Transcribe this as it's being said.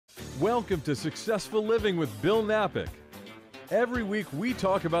Welcome to Successful Living with Bill Knapik. Every week we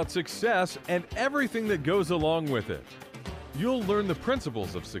talk about success and everything that goes along with it. You'll learn the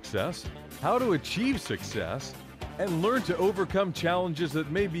principles of success, how to achieve success, and learn to overcome challenges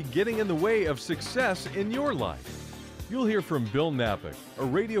that may be getting in the way of success in your life. You'll hear from Bill Knapik, a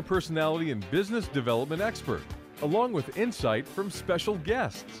radio personality and business development expert, along with insight from special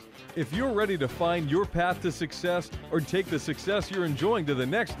guests. If you're ready to find your path to success or take the success you're enjoying to the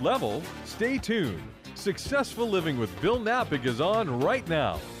next level, stay tuned. Successful Living with Bill Knapik is on right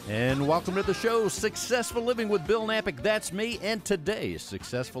now. And welcome to the show, Successful Living with Bill Knapik. That's me. And today is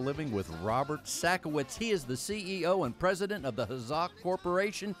Successful Living with Robert Sakowitz. He is the CEO and president of the Hazak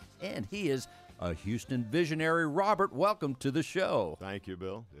Corporation, and he is a Houston visionary. Robert, welcome to the show. Thank you,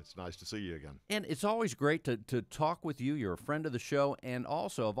 Bill. It's nice to see you again. And it's always great to talk with you. You're a friend of the show and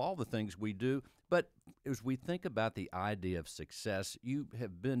also of all the things we do. But as we think about the idea of success, you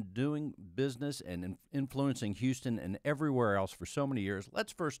have been doing business and influencing Houston and everywhere else for so many years.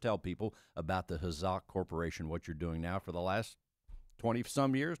 Let's first tell people about the Hazak Corporation, what you're doing now for the last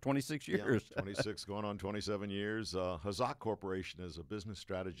 20-some years, 26 years. Yeah, 26 going on 27 years. Hazak Corporation is a business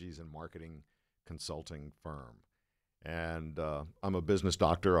strategies and marketing consulting firm. And I'm a business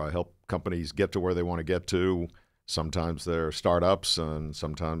doctor. I help companies get to where they want to get to. Sometimes they're startups, and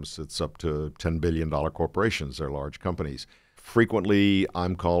sometimes it's up to $10 billion corporations. They're large companies. Frequently,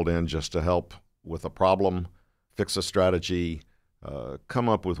 I'm called in just to help with a problem, fix a strategy, come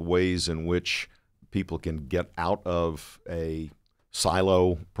up with ways in which people can get out of a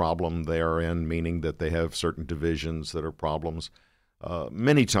silo problem they're in, meaning that they have certain divisions that are problems.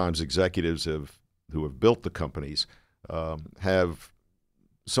 Many times executives who have built the companies have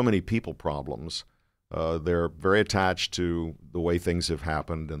so many people problems. They're very attached to the way things have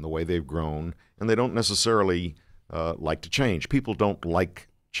happened and the way they've grown, and they don't necessarily like to change. People don't like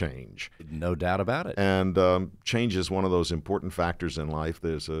change. No doubt about it. And change is one of those important factors in life.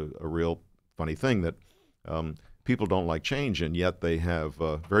 There's a real funny thing that people don't like change, and yet they have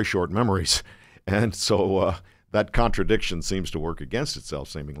very short memories. And so that contradiction seems to work against itself,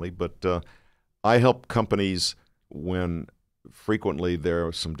 seemingly. But I help companies when frequently there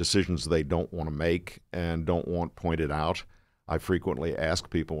are some decisions they don't want to make and don't want pointed out. I frequently ask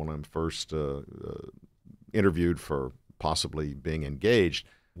people when I'm first interviewed for possibly being engaged,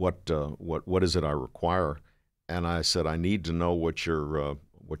 what is it I require? And I said, I need to know what your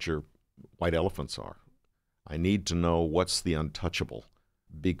white elephants are. I need to know what's the untouchable,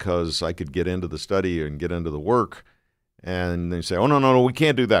 because I could get into the study and get into the work, and they say, oh, no, we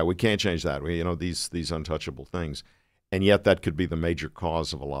can't do that. We can't change that. These untouchable things. And yet that could be the major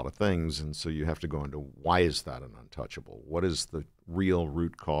cause of a lot of things. And so you have to go into, why is that an untouchable? What is the real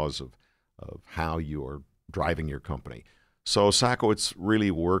root cause of how you are driving your company? So Sakowitz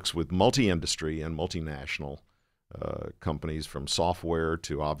really works with multi-industry and multinational companies, from software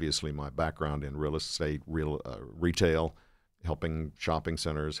to obviously my background in real estate, retail, helping shopping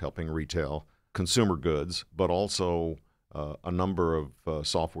centers, helping retail, consumer goods, but also a number of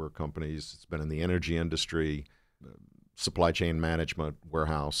software companies. It's been in the energy industry, supply chain management,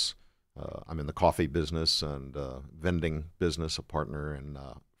 warehouse. I'm in the coffee business and vending business, a partner in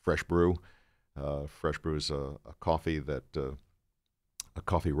Fresh Brew. Fresh Brew is a coffee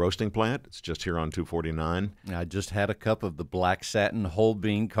roasting plant. It's just here on 249. I just had a cup of the black satin whole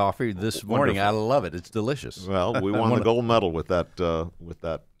bean coffee this morning. I love it. It's delicious. Well, we won the gold medal with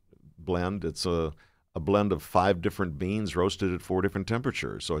that blend. It's a blend of 5 different beans roasted at 4 different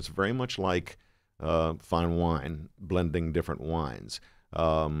temperatures. So it's very much like fine wine, blending different wines,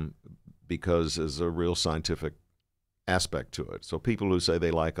 because there's a real scientific aspect to it. So people who say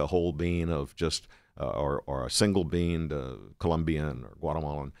they like a whole bean of just or a single bean, Colombian or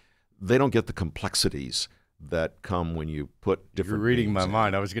Guatemalan, they don't get the complexities that come when you put different. You're reading my in.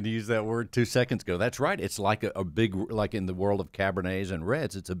 mind. I was going to use that word 2 seconds ago. That's right. It's like a big, like in the world of Cabernets and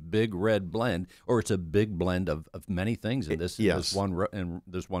Reds, it's a big red blend, or it's a big blend of many things in this, yes.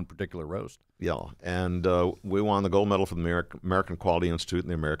 this one particular roast. Yeah, and we won the gold medal from the American Quality Institute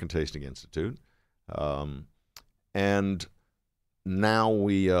and the American Tasting Institute. And now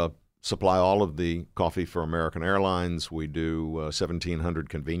we supply all of the coffee for American Airlines. We do 1,700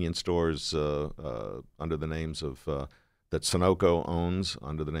 convenience stores under the names of that Sunoco owns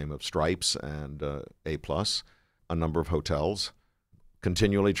under the name of Stripes and A+, a number of hotels,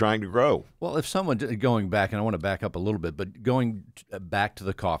 continually trying to grow. Well, if someone, going back, and I want to back up a little bit, but going back to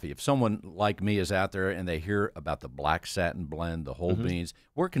the coffee, if someone like me is out there and they hear about the black satin blend, the whole beans,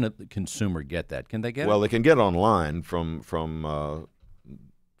 where can a consumer get that? Can they get it? Well, they can get it online from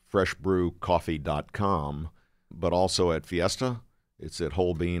freshbrewcoffee.com, but also at Fiesta. It's at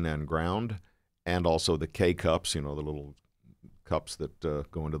whole bean and ground, and also the K cups, the little cups that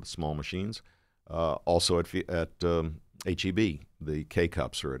go into the small machines. Also at HEB, the K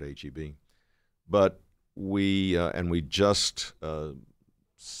cups are at HEB. But we just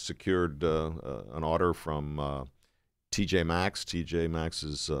secured an order from TJ Maxx. TJ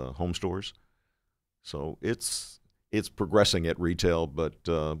Maxx's home stores. So it's progressing at retail, but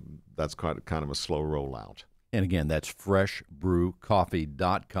that's kind of a slow rollout. And again, that's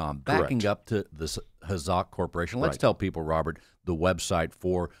freshbrewcoffee.com. Backing up to the Hazak Corporation, let's tell people, Robert, the website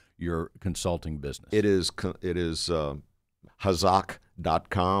for your consulting business. It is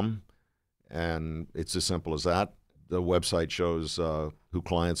Hazak.com, and it's as simple as that. The website shows who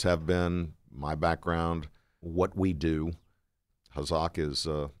clients have been, my background, what we do. Hazak is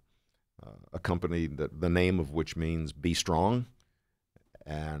a company that the name of which means be strong,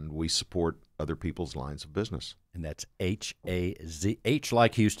 and we support other people's lines of business. And that's H-A-Z, H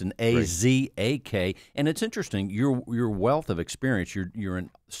like Houston, A-Z-A-K. And it's interesting, your wealth of experience, you're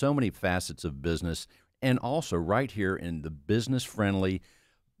in so many facets of business, and also right here in the business-friendly,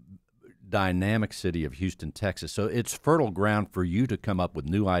 dynamic city of Houston, Texas. So it's fertile ground for you to come up with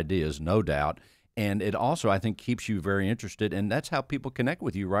new ideas, no doubt. And it also, I think, keeps you very interested, and that's how people connect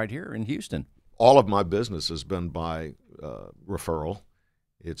with you right here in Houston. All of my business has been by referral.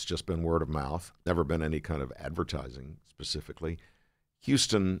 It's just been word of mouth, never been any kind of advertising specifically.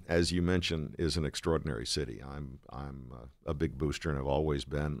 Houston, as you mentioned, is an extraordinary city. I'm a big booster and have always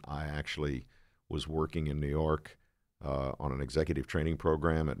been. I actually was working in New York on an executive training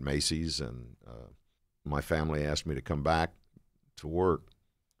program at Macy's, and my family asked me to come back to work.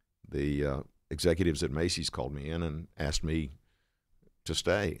 The executives at Macy's called me in and asked me to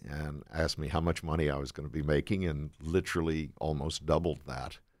stay and asked me how much money I was going to be making, and literally almost doubled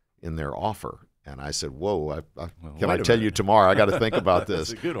that in their offer. And I said, whoa, can I tell you tomorrow? I got to think about this.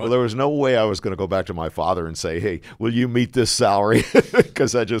 That's a good one. Well, there was no way I was going to go back to my father and say, hey, will you meet this salary?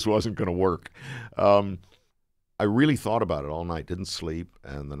 Because that just wasn't going to work. I really thought about it all night, didn't sleep.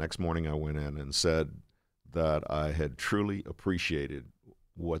 And the next morning I went in and said that I had truly appreciated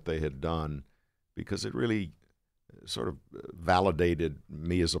what they had done, because it really sort of validated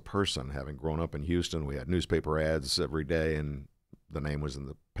me as a person. Having grown up in Houston, we had newspaper ads every day, and the name was in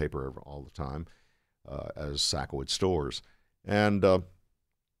the paper all the time as Sakowitz Stores. And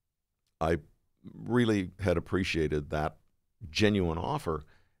I really had appreciated that genuine offer,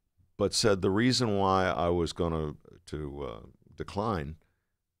 but said the reason why I was going to decline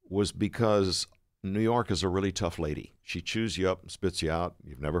was because New York is a really tough lady. She chews you up and spits you out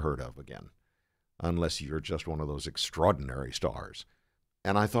you've never heard of again, unless you're just one of those extraordinary stars.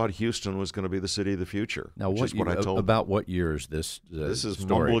 And I thought Houston was going to be the city of the future. Now, what I told about what year is this? This is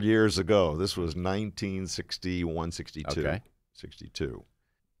story? mumbled years ago. This was 1961, 62, Okay. 62,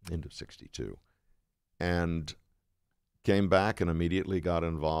 end of 62. And came back and immediately got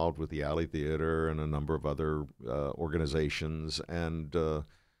involved with the Alley Theater and a number of other organizations, and the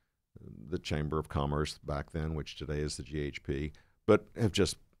Chamber of Commerce back then, which today is the GHP, but have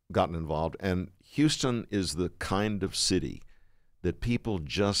just gotten involved. And Houston is the kind of city that people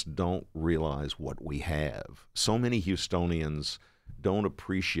just don't realize what we have. So many Houstonians don't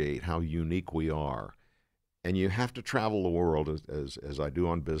appreciate how unique we are. And you have to travel the world, as I do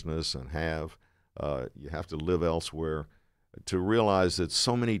on business and have. You have to live elsewhere to realize that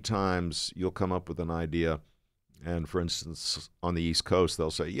so many times you'll come up with an idea, and for instance, on the East Coast,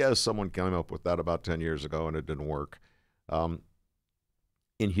 they'll say, yes, someone came up with that about 10 years ago and it didn't work. In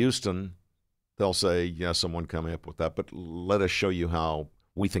Houston, they'll say, yeah, someone came up with that, but let us show you how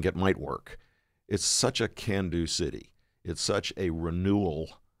we think it might work. It's such a can-do city. It's such a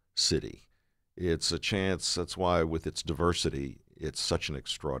renewal city. It's a chance. That's why with its diversity, it's such an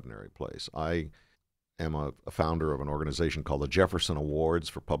extraordinary place. I am a founder of an organization called the Jefferson Awards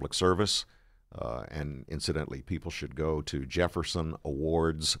for Public Service. And incidentally, people should go to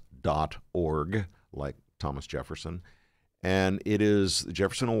jeffersonawards.org, like Thomas Jefferson. And it is the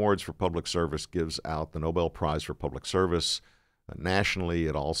Jefferson Awards for Public Service gives out the Nobel Prize for Public Service. Nationally,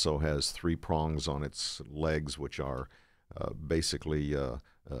 it also has three prongs on its legs, which are basically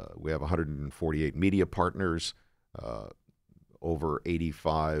we have 148 media partners, over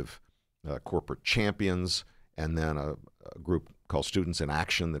 85 corporate champions, and then a group called Students in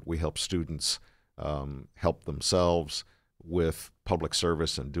Action that we help students help themselves with public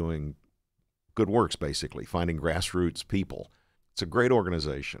service and doing good works, basically, finding grassroots people. It's a great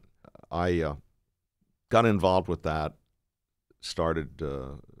organization. I got involved with that, started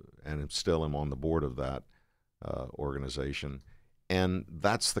and still am on the board of that organization. And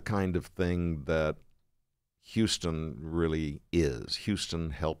that's the kind of thing that Houston really is. Houston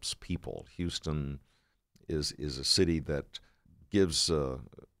helps people. Houston is a city that gives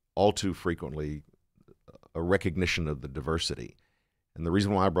all too frequently a recognition of the diversity. And the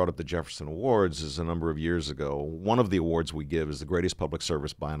reason why I brought up the Jefferson Awards is a number of years ago, one of the awards we give is the greatest public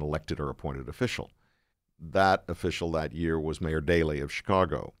service by an elected or appointed official. That official that year was Mayor Daley of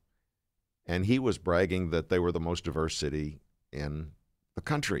Chicago. And he was bragging that they were the most diverse city in the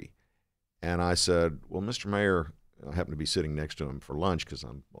country. And I said, well, Mr. Mayor, I happened to be sitting next to him for lunch because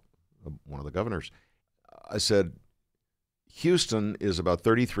I'm one of the governors. I said, Houston is about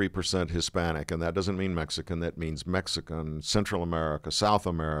 33% Hispanic, and that doesn't mean Mexican. That means Mexican, Central America, South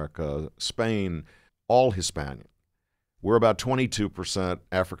America, Spain, all Hispanic. We're about 22%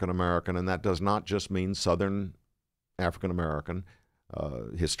 African American, and that does not just mean Southern African American.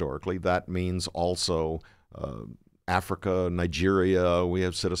 Historically, that means also Africa, Nigeria. We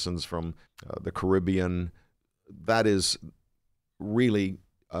have citizens from the Caribbean. That is really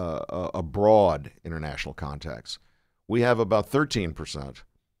a broad international context. We have about 13%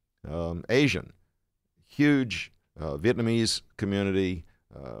 Asian, huge Vietnamese community,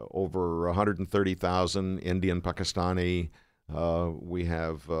 over 130,000, Indian, Pakistani. We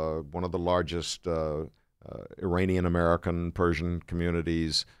have one of the largest Iranian American, Persian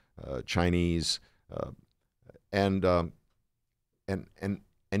communities, Chinese, and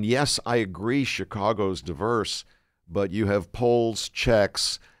yes, I agree Chicago's diverse, but you have Poles,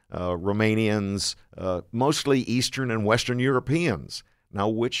 Czechs, Romanians, mostly Eastern and Western Europeans. Now,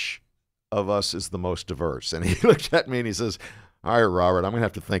 which of us is the most diverse? And he looked at me and he says, all right, Robert, I'm going to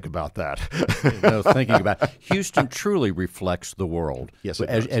have to think about that. Thinking about Houston truly reflects the world. Yes, it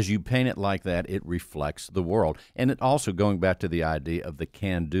as, does. as you paint it like that, it reflects the world. And it also, going back to the idea of the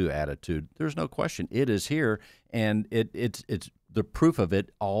can-do attitude, there's no question. It is here, and it's the proof of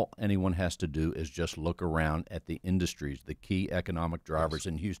it. All anyone has to do is just look around at the industries, the key economic drivers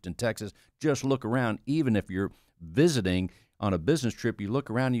in Houston, Texas. Just look around. Even if you're visiting on a business trip, you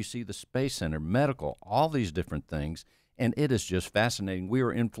look around, you see the Space Center, medical, all these different things. And it is just fascinating.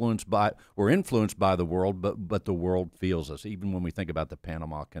 We're influenced by the world, but the world feels us. Even when we think about the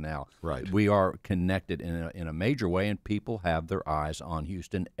Panama Canal, Right. We are connected in a major way, and people have their eyes on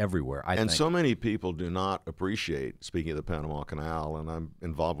Houston everywhere. I think. So many people do not appreciate, speaking of the Panama Canal, and I'm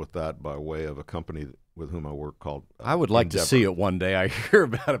involved with that by way of a company with whom I work called I would like Endeavor. to see it one day. I hear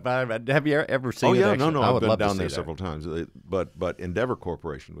about it. Have you ever seen it? Oh, yeah, actually? no, I I've would been love to down see there that. several times. But Endeavor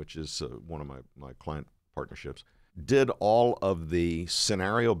Corporation, which is one of my client partnerships, did all of the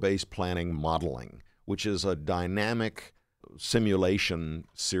scenario-based planning modeling, which is a dynamic simulation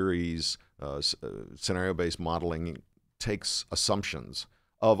series. Scenario-based modeling takes assumptions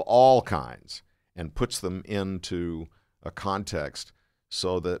of all kinds and puts them into a context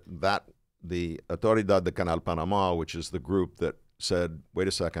so that the Autoridad de Canal Panama, which is the group that said, wait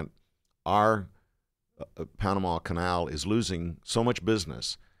a second, our Panama Canal is losing so much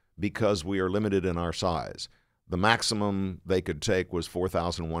business because we are limited in our size. The maximum they could take was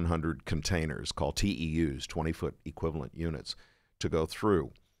 4,100 containers, called TEUs, 20-foot equivalent units, to go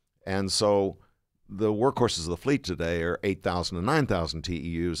through. And so the workhorses of the fleet today are 8,000 to 9,000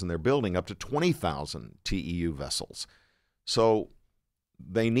 TEUs, and they're building up to 20,000 TEU vessels. So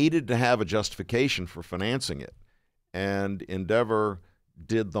they needed to have a justification for financing it. And Endeavor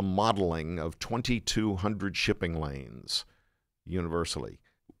did the modeling of 2,200 shipping lanes universally.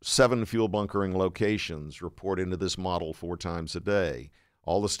 7 fuel bunkering locations report into this model 4 times a day.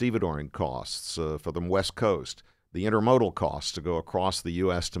 All the stevedoring costs for the West Coast, the intermodal costs to go across the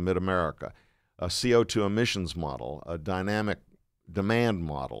U.S. to Mid-America, a CO2 emissions model, a dynamic demand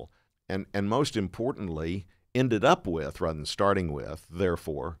model, and most importantly, ended up with, rather than starting with,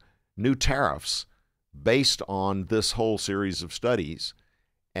 therefore, new tariffs based on this whole series of studies.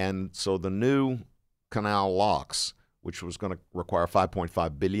 And so the new canal locks, which was going to require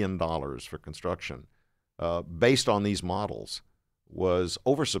 $5.5 billion for construction, based on these models, was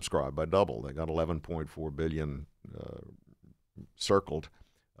oversubscribed by double. They got $11.4 billion circled,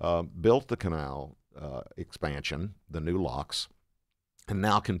 built the canal expansion, the new locks, and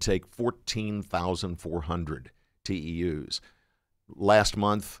now can take 14,400 TEUs. Last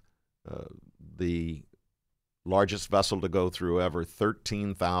month, the largest vessel to go through ever,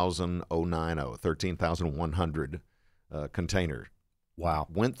 13,100 container. Wow.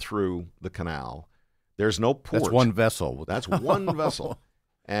 Went through the canal. There's no port. That's one vessel. That's one vessel.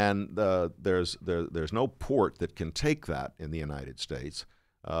 And there's no port that can take that in the United States.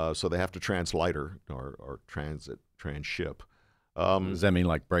 So they have to transliter or transship. Does that mean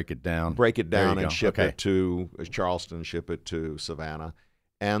like break it down? Break it down and go. ship Okay. it to Charleston, ship it to Savannah.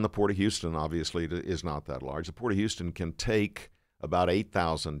 And the Port of Houston, obviously, is not that large. The Port of Houston can take about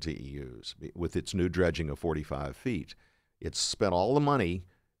 8,000 TEUs with its new dredging of 45 feet. It's spent all the money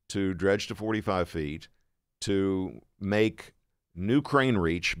to dredge to 45 feet, to make new crane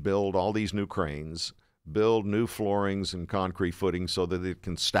reach, build all these new cranes, build new floorings and concrete footings so that it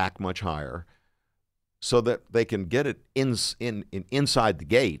can stack much higher, so that they can get it inside the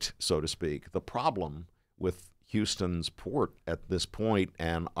gate, so to speak. The problem with Houston's port at this point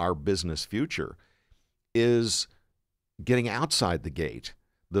and our business future is getting outside the gate.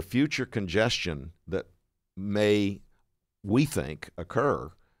 The future congestion that may, we think,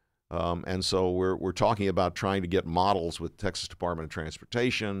 occur. And so we're talking about trying to get models with Texas Department of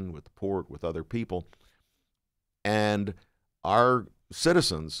Transportation, with the port, with other people. And our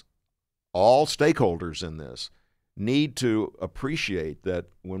citizens, all stakeholders in this, need to appreciate that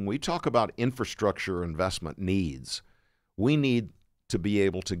when we talk about infrastructure investment needs, we need to be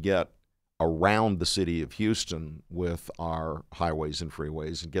able to get around the city of Houston with our highways and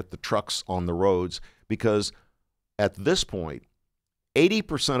freeways and get the trucks on the roads, because at this point,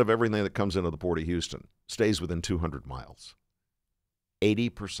 80% of everything that comes into the Port of Houston stays within 200 miles.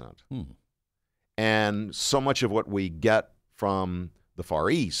 80%. And so much of what we get from the Far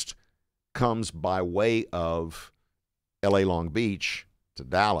East comes by way of L.A. Long Beach to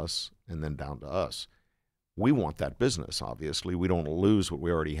Dallas and then down to us. We want that business, obviously. We don't want to lose what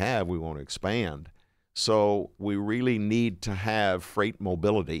we already have. We want to expand. So we really need to have freight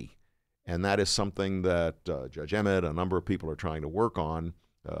mobility, and that is something that Judge Emmett, a number of people are trying to work on,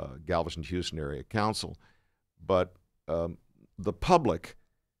 Galveston-Houston Area Council. But the public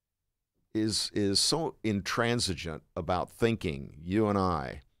is so intransigent about thinking, you and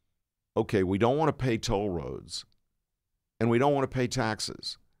I, okay, we don't want to pay toll roads, and we don't want to pay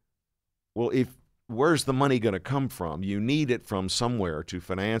taxes. Well, where's the money going to come from? You need it from somewhere to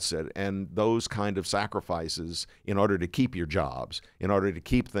finance it, and those kind of sacrifices in order to keep your jobs, in order to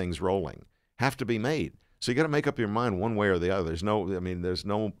keep things rolling, have to be made. So you got to make up your mind one way or the other. There's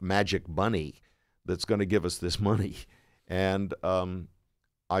no magic bunny that's going to give us this money. And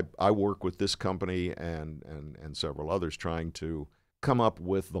I work with this company and several others trying to come up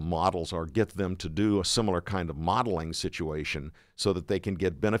with the models or get them to do a similar kind of modeling situation so that they can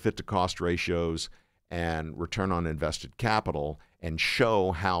get benefit to cost ratios and return on invested capital and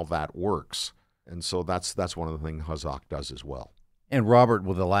show how that works. And so that's one of the things Hazak does as well. And Robert,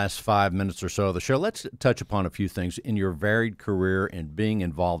 with the last 5 minutes or so of the show, let's touch upon a few things in your varied career and being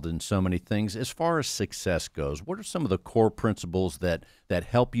involved in so many things. As far as success goes, what are some of the core principles that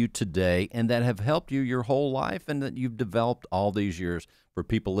help you today and that have helped you your whole life and that you've developed all these years for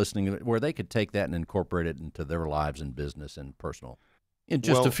people listening, where they could take that and incorporate it into their lives and business and personal? In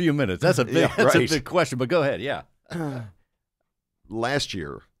just a few minutes. That's a big, that's a big question, but go ahead. Yeah. Last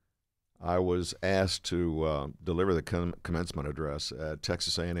year, I was asked to deliver the commencement address at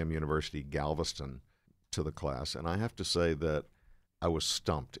Texas A&M University, Galveston, to the class, and I have to say that I was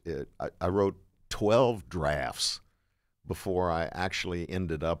stumped. I wrote 12 drafts before I actually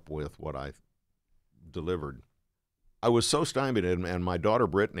ended up with what I delivered. I was so stymied, and my daughter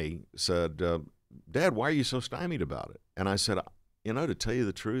Brittany said, "Dad, why are you so stymied about it?" And I said, to tell you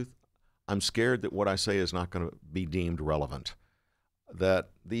the truth, I'm scared that what I say is not going to be deemed relevant. That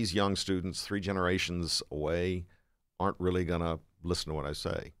these young students, 3 generations away, aren't really going to listen to what I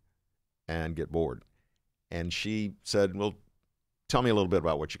say and get bored. And she said, well, tell me a little bit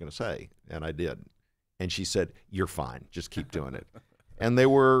about what you're going to say. And I did. And she said, you're fine. Just keep doing it. And there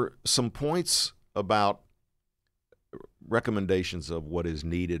were some points about recommendations of what is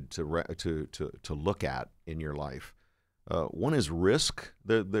needed to look at in your life. One is risk.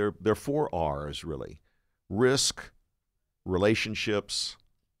 There are 4 R's, really. Risk, relationships,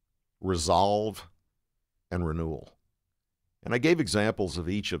 resolve, and renewal. And I gave examples of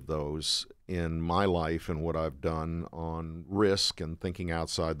each of those in my life and what I've done on risk and thinking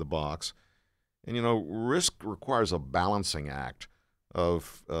outside the box. And, risk requires a balancing act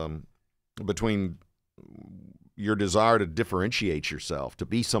of between your desire to differentiate yourself, to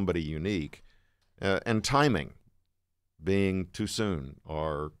be somebody unique, and timing, being too soon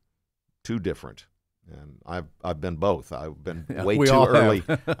or too different. And I've been both. I've been way too early.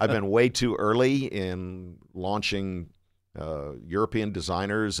 I've been way too early in launching European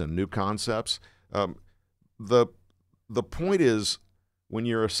designers and new concepts. The point is, when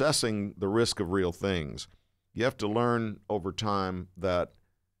you're assessing the risk of real things, you have to learn over time that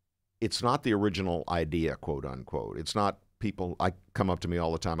it's not the original idea, quote unquote. It's not people come up to me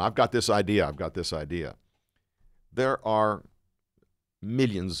all the time. I've got this idea. I've got this idea. There are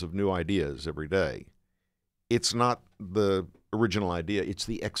millions of new ideas every day. It's not the original idea. It's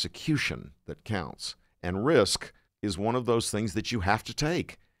the execution that counts. And risk is one of those things that you have to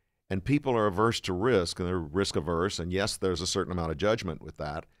take. And people are averse to risk, and they're risk averse. And yes, there's a certain amount of judgment with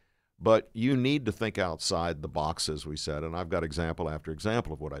that. But you need to think outside the box, as we said. And I've got example after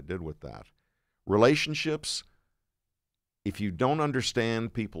example of what I did with that. Relationships, if you don't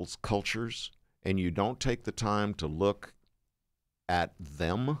understand people's cultures and you don't take the time to look at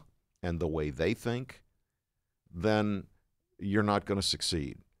them and the way they think, then you're not going to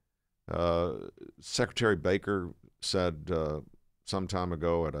succeed. Secretary Baker said some time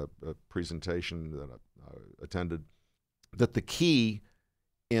ago at a presentation that I attended that the key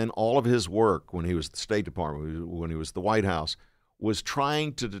in all of his work when he was at the State Department, when he was at the White House, was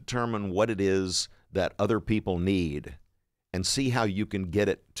trying to determine what it is that other people need and see how you can get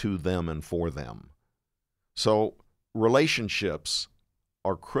it to them and for them. So relationships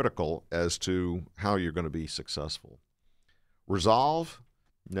are critical as to how you're going to be successful. Resolve,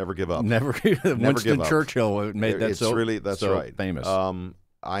 never give up. Never Winston give up. Churchill made that That's so right. famous.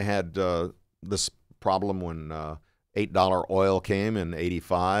 I had this problem when $8 oil came in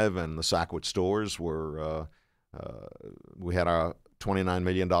 '85, and the Sakowitz stores were. We had a $29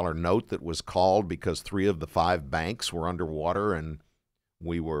 million note that was called because 3 of the 5 banks were underwater, and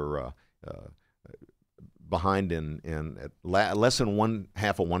we were behind in at less than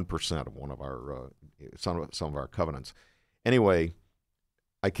 0.5% of one of our some of our covenants. Anyway,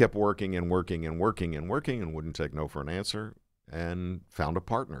 I kept working and working and working and working and wouldn't take no for an answer, and found a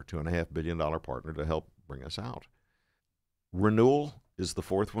partner, $2.5 billion partner, to help bring us out. Renewal is the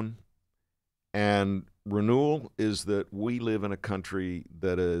 4th one. And renewal is that we live in a country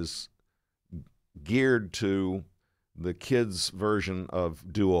that is geared to the kids' version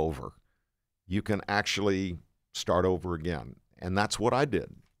of do-over. You can actually start over again. And that's what I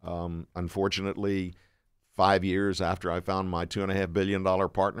did. Unfortunately, 5 years after I found my $2.5 billion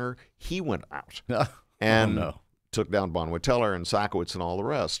partner, he went out and took down Bonwit Teller and Sakowitz and all the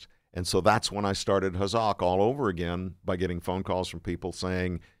rest. And so that's when I started Hazak all over again by getting phone calls from people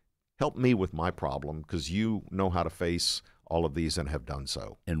saying, help me with my problem because you know how to face all of these and have done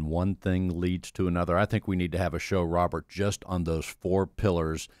so. And one thing leads to another. I think we need to have a show, Robert, just on those 4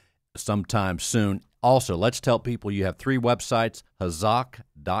 pillars sometime soon. Also, let's tell people you have 3 websites,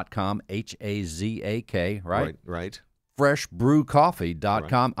 Hazak.com, Hazak, right? Right.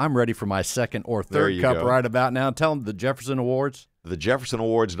 Freshbrewcoffee.com. Right. I'm ready for my 2nd or 3rd cup right about now. Tell them the Jefferson Awards.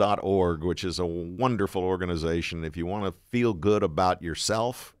 TheJeffersonAwards.org, which is a wonderful organization. If you want to feel good about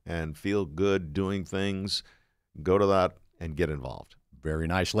yourself and feel good doing things, go to that and get involved. Very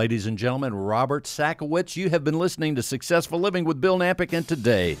nice. Ladies and gentlemen, Robert Sakowitz. You have been listening to Successful Living with Bill Knapik, and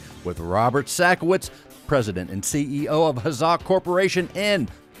today with Robert Sakowitz, President and CEO of Hazak Corporation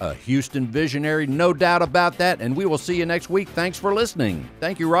and a Houston visionary, no doubt about that. And we will see you next week. Thanks for listening.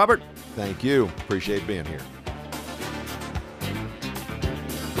 Thank you, Robert. Thank you. Appreciate being here.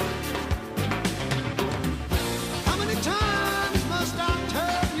 How many times must I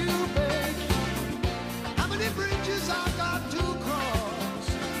tell you, babe? How many